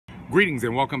Greetings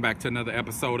and welcome back to another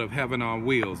episode of Heaven on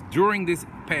Wheels. During this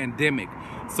pandemic,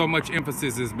 so much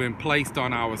emphasis has been placed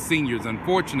on our seniors.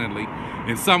 Unfortunately,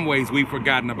 in some ways, we've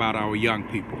forgotten about our young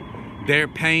people. Their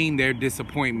pain, their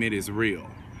disappointment is real.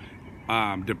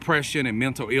 Depression and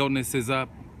mental illness is up,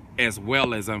 as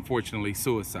well as, unfortunately,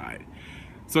 suicide.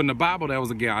 So in the Bible, there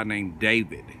was a guy named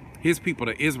David. His people,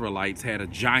 the Israelites, had a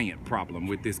giant problem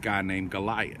with this guy named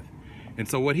Goliath. And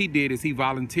so what he did is he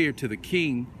volunteered to the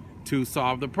king to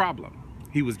solve the problem.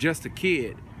 He was just a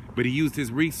kid, but he used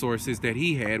his resources that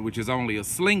he had, which is only a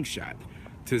slingshot,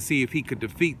 to see if he could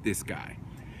defeat this guy.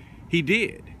 He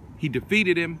did. He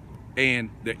defeated him,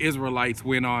 and the Israelites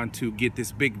went on to get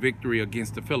this big victory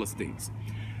against the Philistines.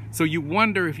 So you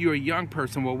wonder, if you're a young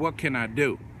person, well, what can I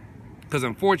do? Because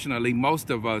unfortunately, most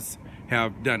of us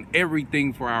have done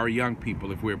everything for our young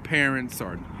people. If we're parents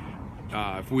or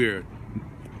if we're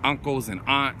uncles and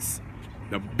aunts,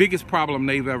 the biggest problem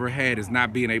they've ever had is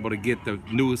not being able to get the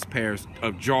newest pairs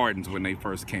of Jordans when they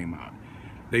first came out.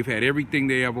 They've had everything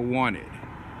they ever wanted.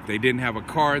 If they didn't have a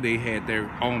car, they had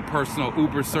their own personal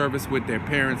Uber service with their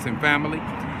parents and family.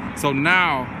 So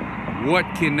now, what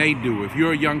can they do? If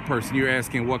you're a young person, you're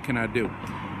asking, what can I do?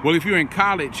 Well, if you're in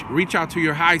college, reach out to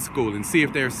your high school and see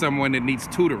if there's someone that needs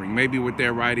tutoring, maybe with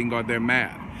their writing or their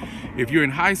math. If you're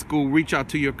in high school, reach out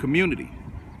to your community.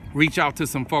 Reach out to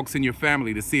some folks in your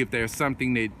family to see if there's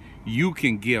something that you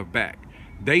can give back.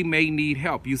 They may need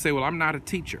help. You say, well, I'm not a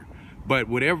teacher, but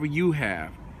whatever you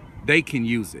have, they can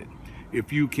use it.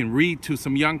 If you can read to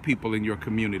some young people in your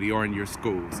community or in your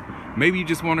schools, maybe you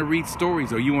just want to read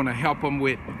stories or you want to help them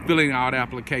with filling out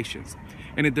applications.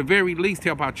 And at the very least,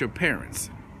 help out your parents.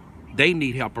 They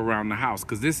need help around the house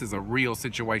because this is a real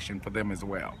situation for them as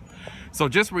well. So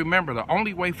just remember, the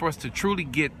only way for us to truly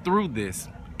get through this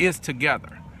is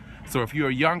together. So if you're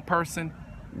a young person,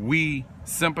 we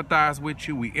sympathize with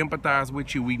you, we empathize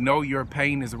with you, we know your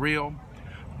pain is real.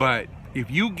 But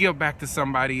if you give back to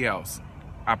somebody else,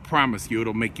 I promise you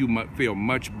it'll make you feel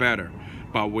much better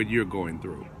about what you're going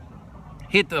through.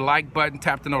 Hit the like button,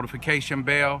 tap the notification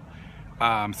bell,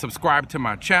 subscribe to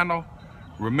my channel.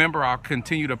 Remember, I'll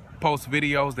continue to post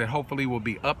videos that hopefully will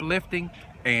be uplifting,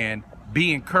 and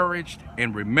be encouraged.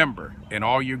 And remember, in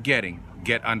all you're getting,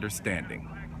 get understanding.